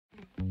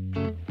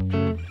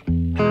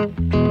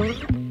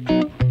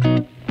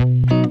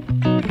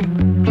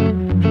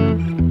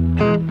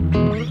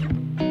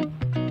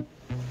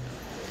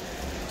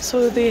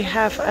they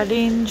have a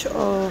range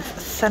of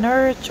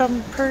thinner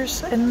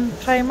jumpers in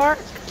Primark,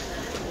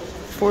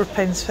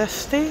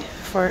 £4.50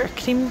 for a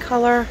cream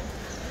colour.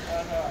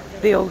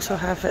 They also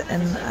have it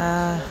in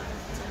a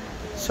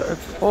sort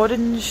of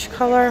orange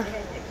colour,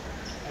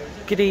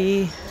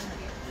 grey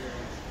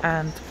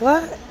and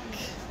black.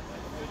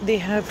 They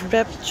have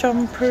ribbed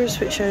jumpers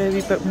which are a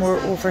wee bit more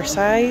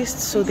oversized,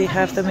 so they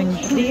have them in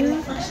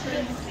green.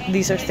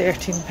 These are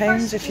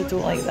 £13 if you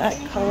don't like that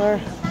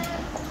colour.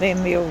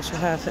 Then they also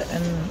have it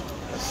in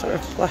a sort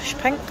of blush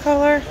pink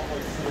colour.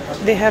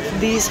 They have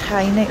these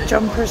high neck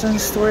jumpers in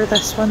store.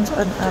 This one's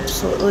an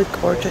absolutely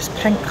gorgeous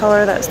pink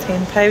colour, that's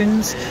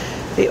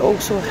 £10. They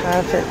also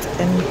have it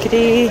in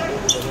grey.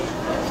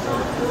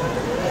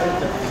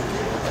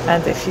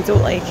 And if you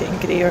don't like it in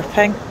grey or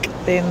pink,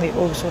 then they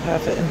also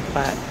have it in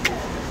black.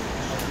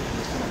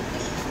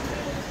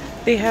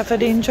 They have a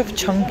range of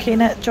chunky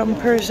knit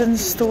jumpers in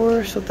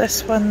store. So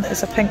this one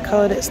is a pink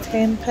colour, it's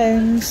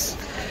 £10.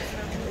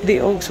 They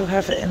also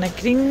have it in a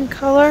green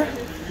colour,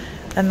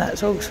 and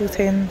that's also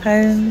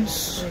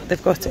 £10.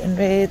 They've got it in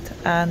red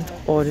and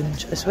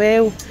orange as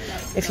well.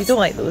 If you don't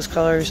like those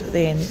colours,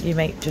 then you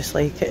might just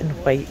like it in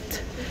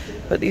white.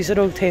 But these are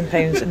all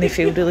 £10 and they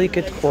feel really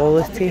good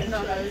quality.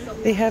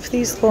 They have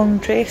these long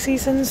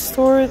dresses in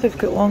store. They've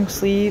got long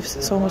sleeves.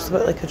 It's almost a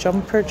bit like a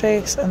jumper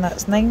dress, and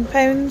that's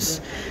 £9.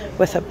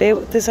 With a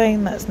belt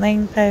design, that's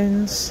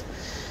 £9.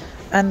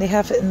 And they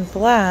have it in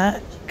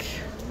black,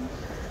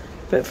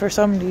 but for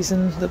some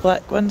reason the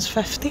black one's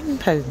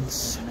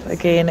 £15.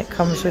 Again, it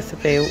comes with a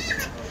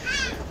belt.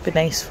 Be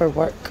nice for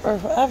work or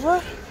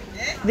whatever.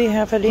 They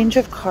have a range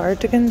of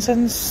cardigans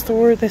in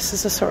store. This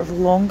is a sort of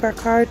longer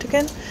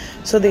cardigan.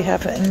 So they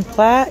have it in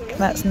black,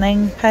 that's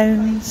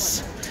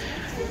 £9.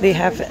 They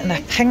have it in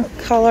a pink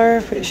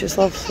colour, which is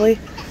lovely.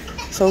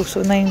 It's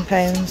also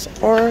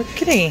 £9, or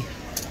grey.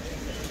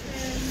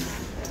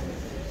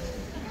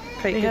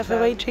 They have a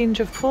wide range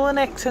of polo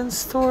necks in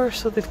store.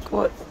 So they've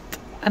got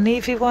a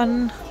navy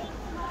one,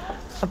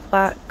 a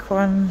black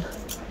one,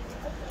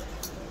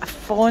 a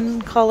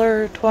fawn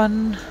coloured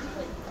one,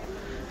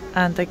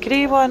 and a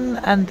grey one,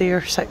 and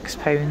they're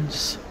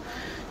 £6.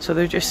 So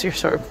they're just your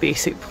sort of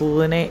basic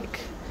polo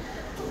neck.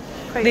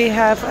 They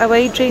have a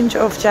wide range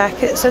of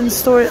jackets in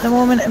store at the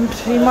moment in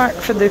Primark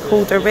for the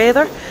colder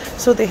weather.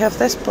 So they have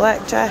this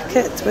black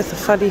jacket with a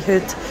furry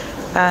hood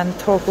and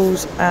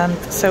toggles and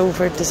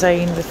silver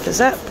design with the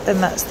zip,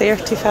 and that's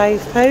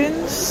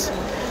 £35.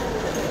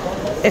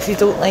 If you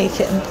don't like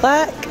it in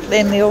black,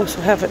 then they also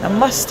have it in a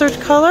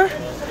mustard colour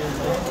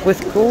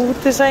with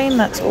gold design,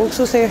 that's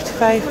also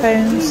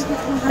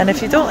 £35. And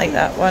if you don't like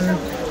that one,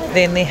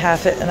 then they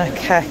have it in a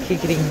khaki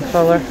green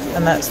colour,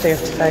 and that's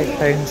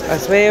 £35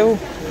 as well.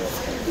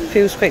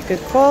 Feels quite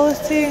good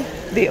quality.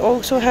 They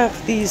also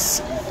have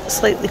these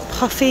slightly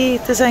puffy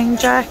design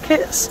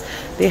jackets.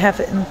 They have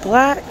it in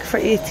black for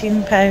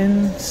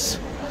 £18.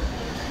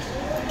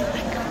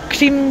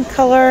 Cream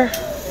colour,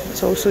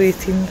 it's also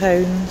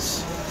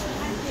 £18.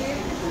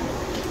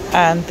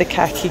 And the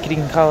khaki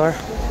green colour.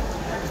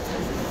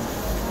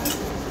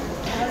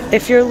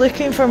 If you're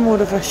looking for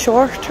more of a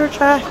shorter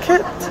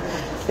jacket,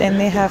 then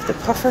they have the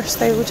puffer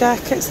style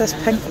jackets. This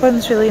pink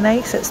one's really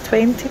nice, it's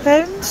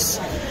 £20.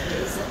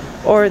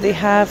 Or they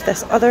have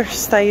this other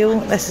style,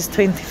 this is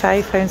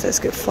 £25, it's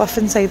got fluff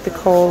inside the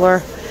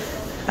collar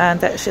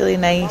and it's really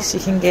nice. You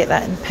can get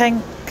that in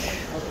pink,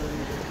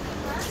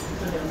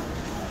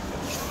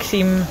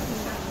 cream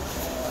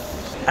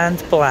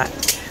and black.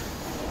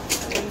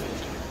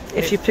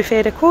 If you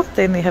prefer a coat,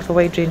 then they have a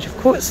wide range of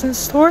coats in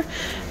store.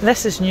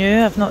 This is new,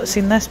 I've not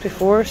seen this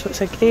before, so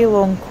it's a grey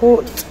long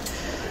coat,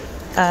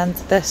 and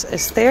this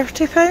is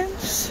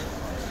 £30.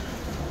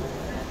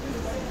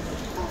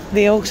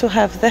 They also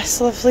have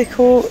this lovely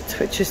coat,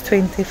 which is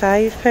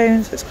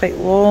 £25. It's quite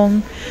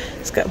long.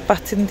 It's got a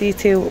button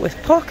detail with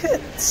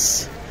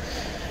pockets.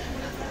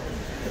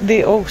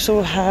 They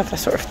also have a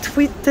sort of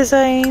tweed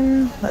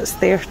design, that's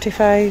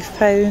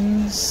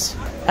 £35.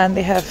 And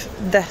they have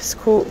this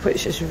coat,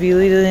 which is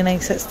really, really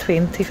nice, it's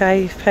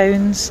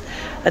 £25.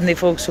 And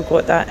they've also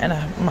got that in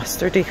a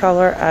mustardy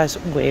colour as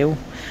well,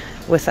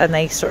 with a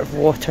nice sort of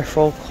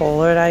waterfall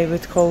collar, I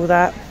would call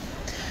that.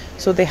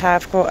 So they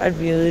have got a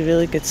really,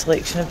 really good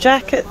selection of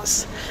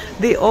jackets.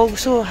 They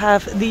also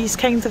have these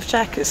kinds of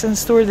jackets in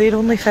store. They're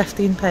only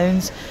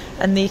 £15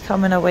 and they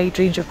come in a wide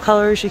range of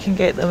colours. You can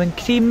get them in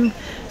cream,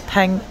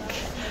 pink,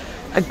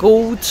 a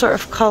gold sort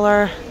of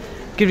colour,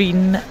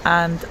 green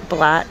and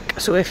black.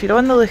 So if you're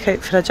on the lookout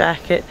for a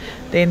jacket,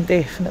 then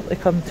definitely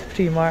come to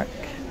Primark.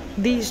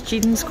 These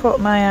jeans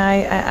caught my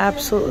eye. I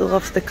absolutely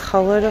love the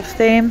colour of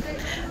them,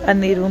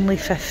 and they're only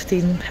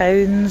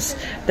 £15.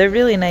 They're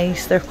really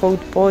nice. They're called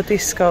Body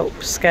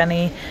Sculpt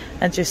Skinny,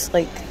 and just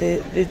like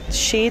the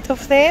shade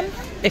of them.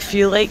 If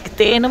you like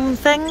denim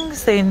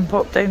things, then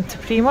pop down to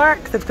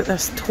Primark. They've got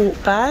this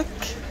tote bag,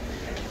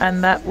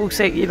 and that will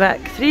set you back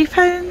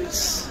 £3.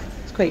 It's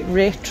quite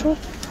retro.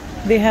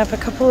 They have a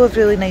couple of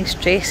really nice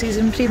dresses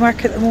in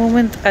Primark at the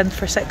moment, and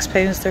for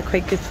 £6 they're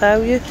quite good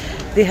value.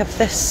 They have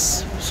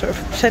this sort of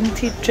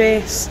printed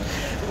dress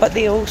But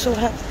they also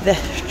have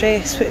this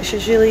dress which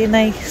is really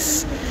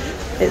nice.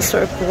 It's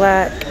sort of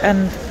black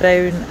and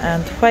brown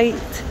and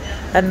white,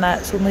 and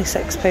that's only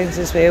 £6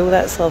 as well.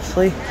 That's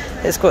lovely.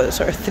 It's got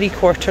sort of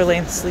 3/4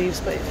 length sleeves,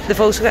 but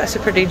they've also got a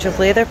super range of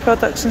leather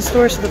products in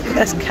store. So they've got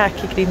this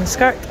khaki green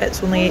skirt,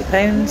 it's only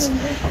 £8.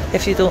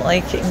 If you don't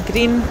like it in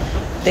green,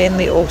 then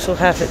they also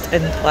have it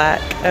in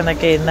black, and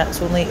again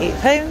that's only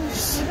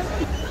 £8.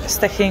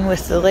 Sticking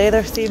with the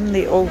leather theme,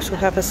 they also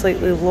have a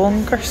slightly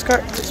longer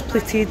skirt that's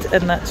pleated,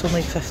 and that's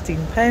only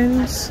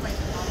 £15.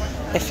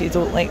 If you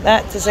don't like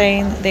that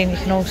design, then you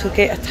can also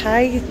get a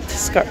tied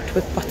skirt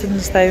with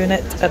buttons down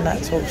it, and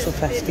that's also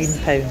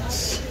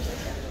 £15.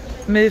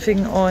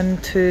 Moving on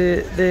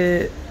to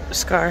the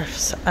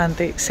scarves and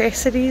the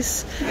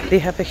accessories, they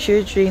have a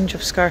huge range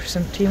of scarves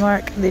in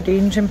Primark. They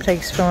range in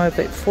price from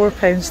about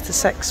 £4 to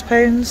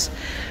 £6.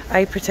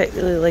 I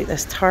particularly like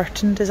this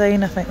tartan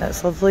design, I think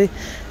that's lovely.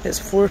 It's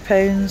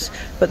 £4,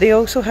 but they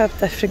also have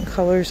different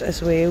colours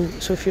as well,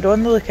 so if you're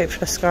on the lookout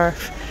for a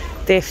scarf,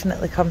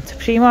 definitely come to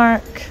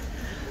Primark.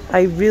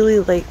 I really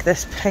like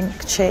this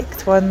pink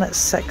checked one, that's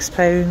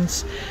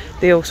 £6.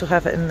 They also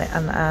have it in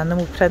an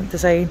animal print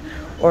design,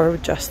 or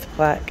just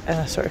black in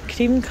a sort of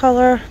cream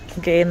colour.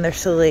 Again, their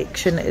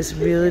selection is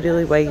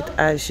really wide,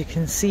 as you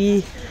can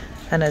see,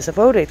 and as I've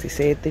already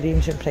said, they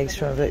range in price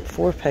from about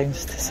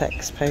 £4 to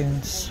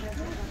 £6.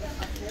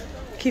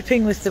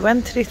 Keeping with the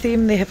wintry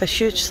theme, they have a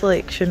huge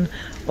selection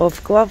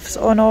of gloves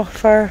on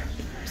offer.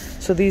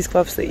 So these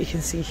gloves that you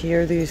can see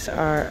here, these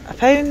are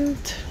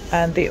 £1,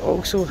 and they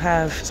also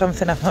have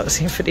something I've not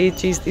seen for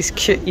ages, these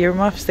cute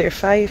earmuffs, they're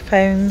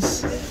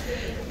 £5.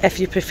 If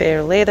you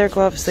prefer leather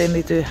gloves, then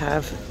they do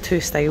have two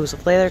styles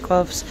of leather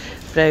gloves,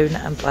 brown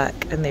and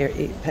black, and they're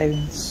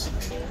 £8.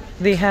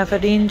 They have a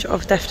range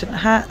of different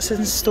hats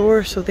in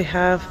store, so they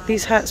have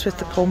these hats with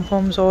the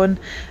pom-poms on,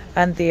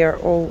 and they are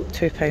all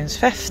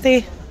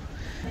 £2.50.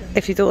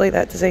 If you don't like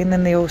that design,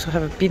 then they also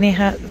have a beanie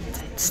hat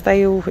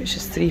style, which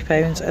is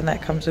 £3, and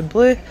that comes in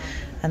blue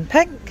and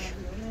pink.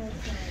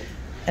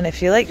 And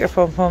if you like your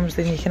pom-poms,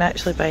 then you can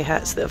actually buy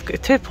hats that have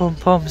got two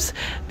pom-poms.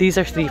 These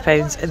are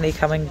 £3, and they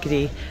come in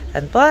grey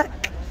and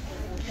black.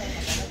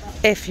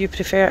 If you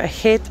prefer a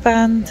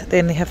headband,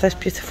 then they have this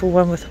beautiful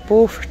one with a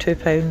bow for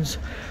 £2,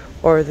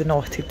 or the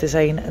knotted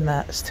design, and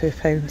that's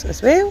 £2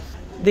 as well.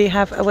 They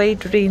have a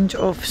wide range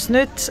of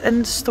snoods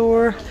in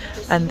store,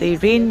 and they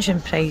range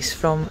in price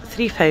from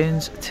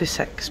 £3 to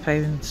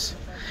 £6.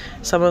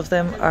 Some of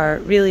them are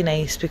really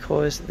nice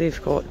because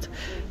they've got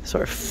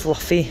sort of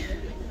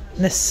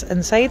fluffiness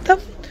inside them,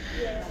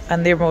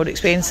 and they're more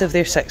expensive,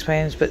 they're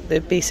 £6, but the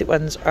basic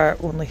ones are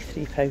only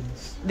 £3.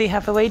 They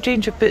have a wide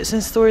range of boots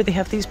in store. They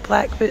have these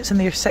black boots, and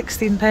they're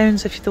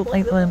 £16. If you don't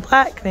like them in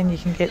black, then you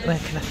can get them in a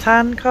kind of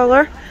tan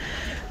colour.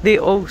 They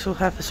also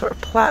have a sort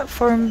of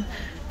platform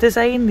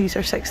design. These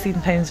are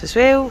 £16 as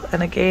well,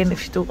 and again,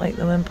 if you don't like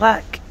them in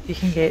black, you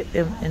can get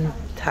them in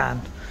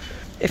tan.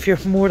 If you're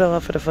more a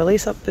lover of a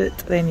lace-up boot,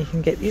 then you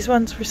can get these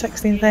ones for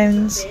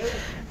 £16,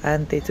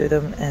 and they do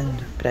them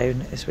in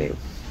brown as well.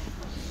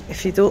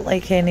 If you don't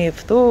like any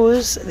of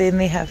those, then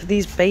they have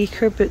these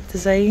biker boot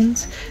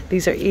designs.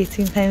 These are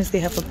 £18. They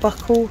have a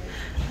buckle,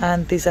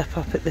 and they zip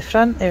up at the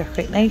front. They're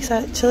quite nice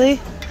actually.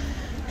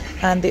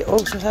 And they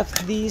also have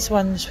these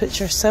ones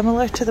which are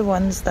similar to the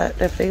ones that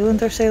Riv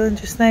Island are selling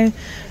just now,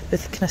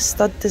 with kind of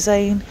stud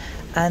design,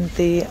 and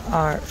they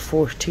are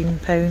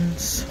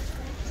 £14.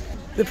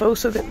 They've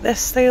also got this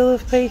style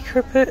of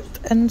biker boot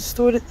in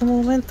store at the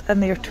moment,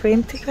 and they're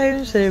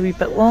 £20, they're a wee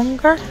bit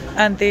longer.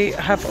 And they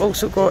have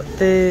also got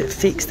the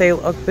fake style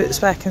Ugg boots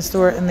back in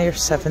store, and they're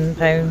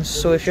 £7.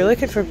 So if you're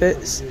looking for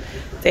boots,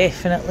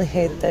 definitely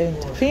head down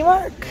to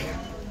Primark.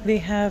 They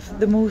have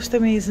the most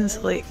amazing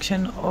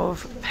selection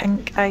of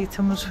pink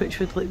items which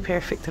would look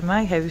perfect in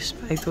my house,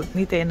 but I don't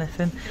need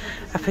anything.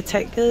 I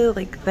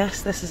particularly like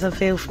this. This is a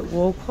velvet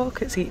wall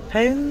clock, it's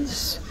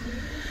 £8.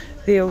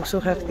 They also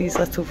have these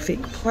little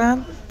fake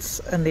plants,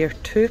 and they're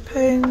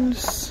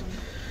 £2.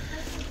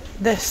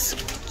 This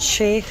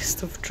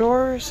chest of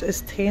drawers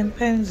is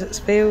 £10, it's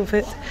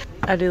velvet.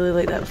 I really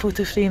like that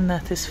photo frame,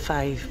 that is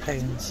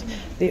 £5.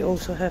 They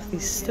also have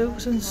these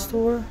stools in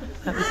store,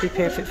 that would be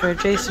perfect for a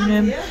dressing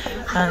room,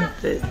 and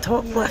the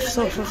top lifts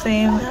off of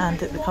them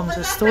and it becomes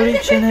a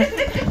storage unit,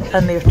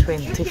 and they're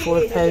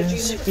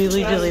 £24.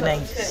 Really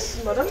nice.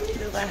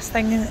 The last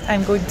thing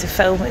I'm going to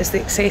film is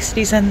the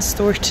accessories in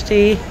store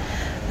today.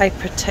 I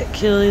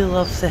particularly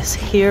love this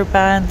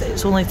hairband.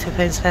 It's only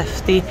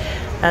 £2.50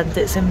 and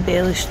it's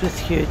embellished with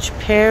huge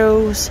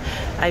pearls.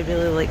 I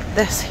really like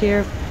this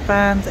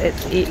hairband.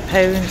 It's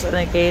 £8 and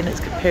again it's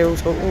got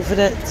pearls all over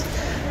it.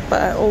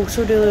 But I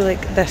also really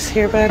like this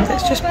hairband.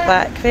 It's just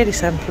black, very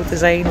simple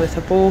design with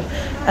a bow,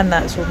 and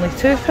that's only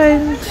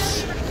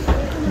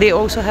 £2. They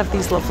also have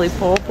these lovely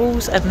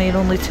baubles and they're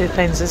only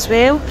 £2 as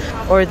well.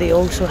 Or they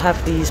also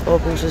have these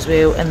baubles as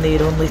well and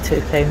they're only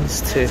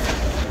 £2 too.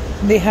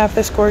 They have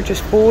this gorgeous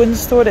bow in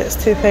store, it's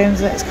 £2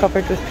 and it's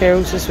covered with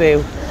pearls as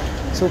well.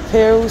 So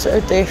pearls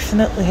are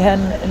definitely in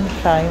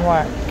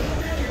Primark.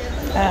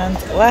 And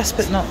last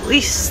but not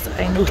least,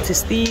 I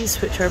noticed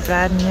these, which are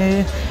brand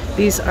new.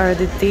 These are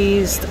the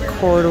Dazed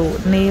Coral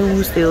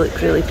nails. They look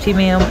really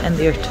premium and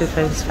they're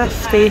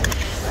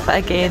 £2.50.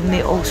 But again,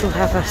 they also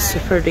have a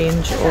super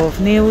range of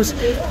nails.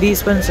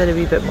 These ones are a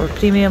wee bit more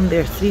premium,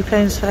 they're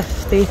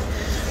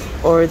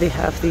 £3.50. Or they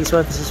have these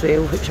ones as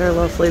well, which are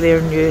lovely.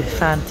 They're new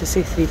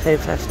Fantasy,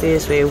 £3.50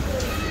 as well.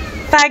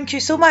 Thank you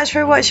so much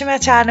for watching my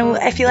channel.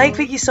 If you like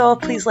what you saw,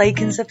 please like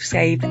and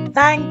subscribe.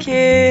 Thank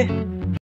you.